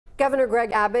Governor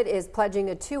Greg Abbott is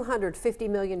pledging a $250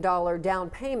 million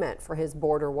down payment for his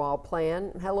border wall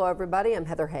plan. Hello, everybody. I'm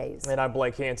Heather Hayes. And I'm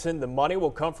Blake Hansen. The money will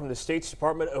come from the state's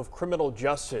Department of Criminal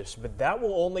Justice, but that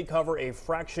will only cover a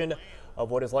fraction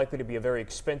of what is likely to be a very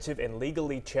expensive and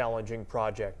legally challenging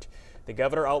project. The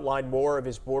governor outlined more of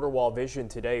his border wall vision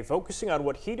today, focusing on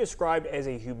what he described as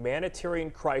a humanitarian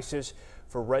crisis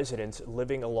for residents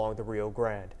living along the Rio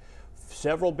Grande.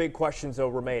 Several big questions, though,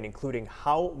 remain, including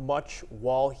how much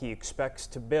wall he expects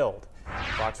to build.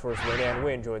 Fox 4's Leanne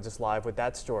Wynn joins us live with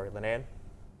that story. Leanne?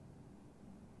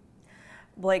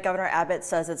 Blake, Governor Abbott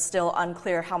says it's still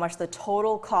unclear how much the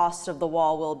total cost of the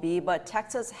wall will be, but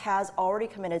Texas has already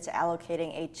committed to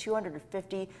allocating a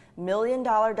 $250 million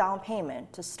down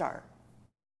payment to start.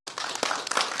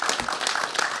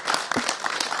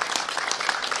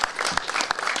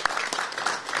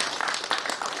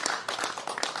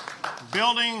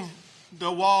 Building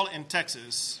the wall in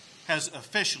Texas has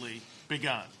officially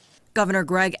begun. Governor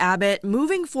Greg Abbott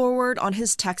moving forward on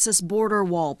his Texas border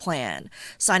wall plan,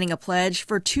 signing a pledge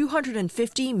for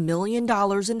 $250 million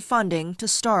in funding to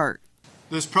start.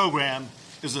 This program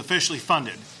is officially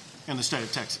funded in the state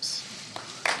of Texas.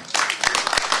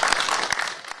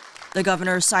 The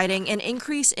governor citing an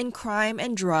increase in crime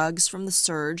and drugs from the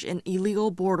surge in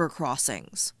illegal border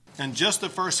crossings. In just the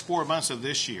first 4 months of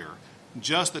this year,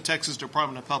 just the Texas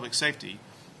Department of Public Safety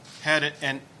had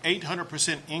an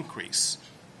 800% increase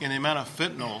in the amount of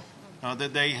fentanyl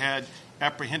that they had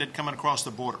apprehended coming across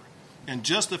the border. In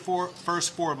just the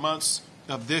first 4 months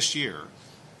of this year,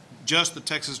 just the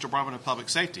Texas Department of Public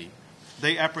Safety,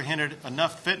 they apprehended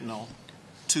enough fentanyl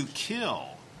to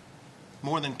kill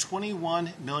more than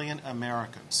 21 million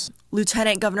Americans.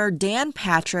 Lieutenant Governor Dan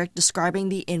Patrick describing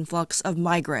the influx of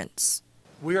migrants.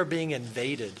 We are being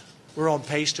invaded. We're on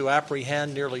pace to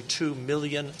apprehend nearly 2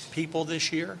 million people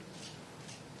this year,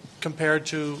 compared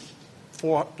to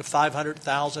 400,000 to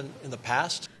 500,000 in the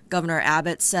past. Governor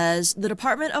Abbott says the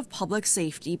Department of Public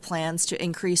Safety plans to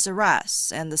increase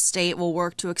arrests, and the state will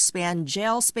work to expand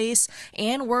jail space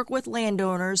and work with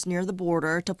landowners near the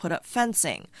border to put up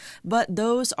fencing. But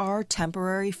those are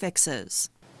temporary fixes.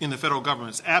 In the federal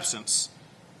government's absence,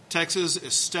 Texas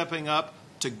is stepping up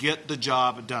to get the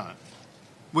job done.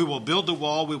 We will build the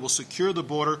wall, we will secure the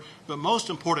border, but most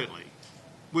importantly,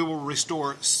 we will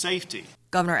restore safety.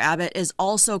 Governor Abbott is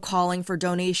also calling for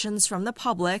donations from the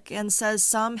public and says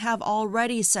some have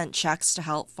already sent checks to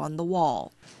help fund the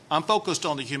wall. I'm focused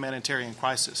on the humanitarian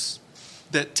crisis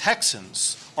that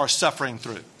Texans are suffering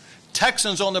through.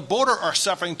 Texans on the border are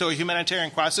suffering through a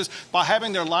humanitarian crisis by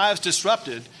having their lives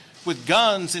disrupted with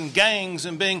guns and gangs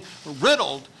and being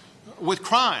riddled with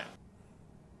crime.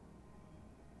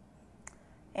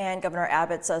 And Governor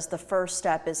Abbott says the first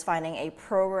step is finding a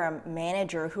program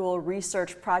manager who will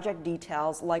research project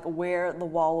details like where the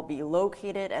wall will be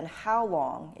located and how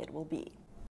long it will be.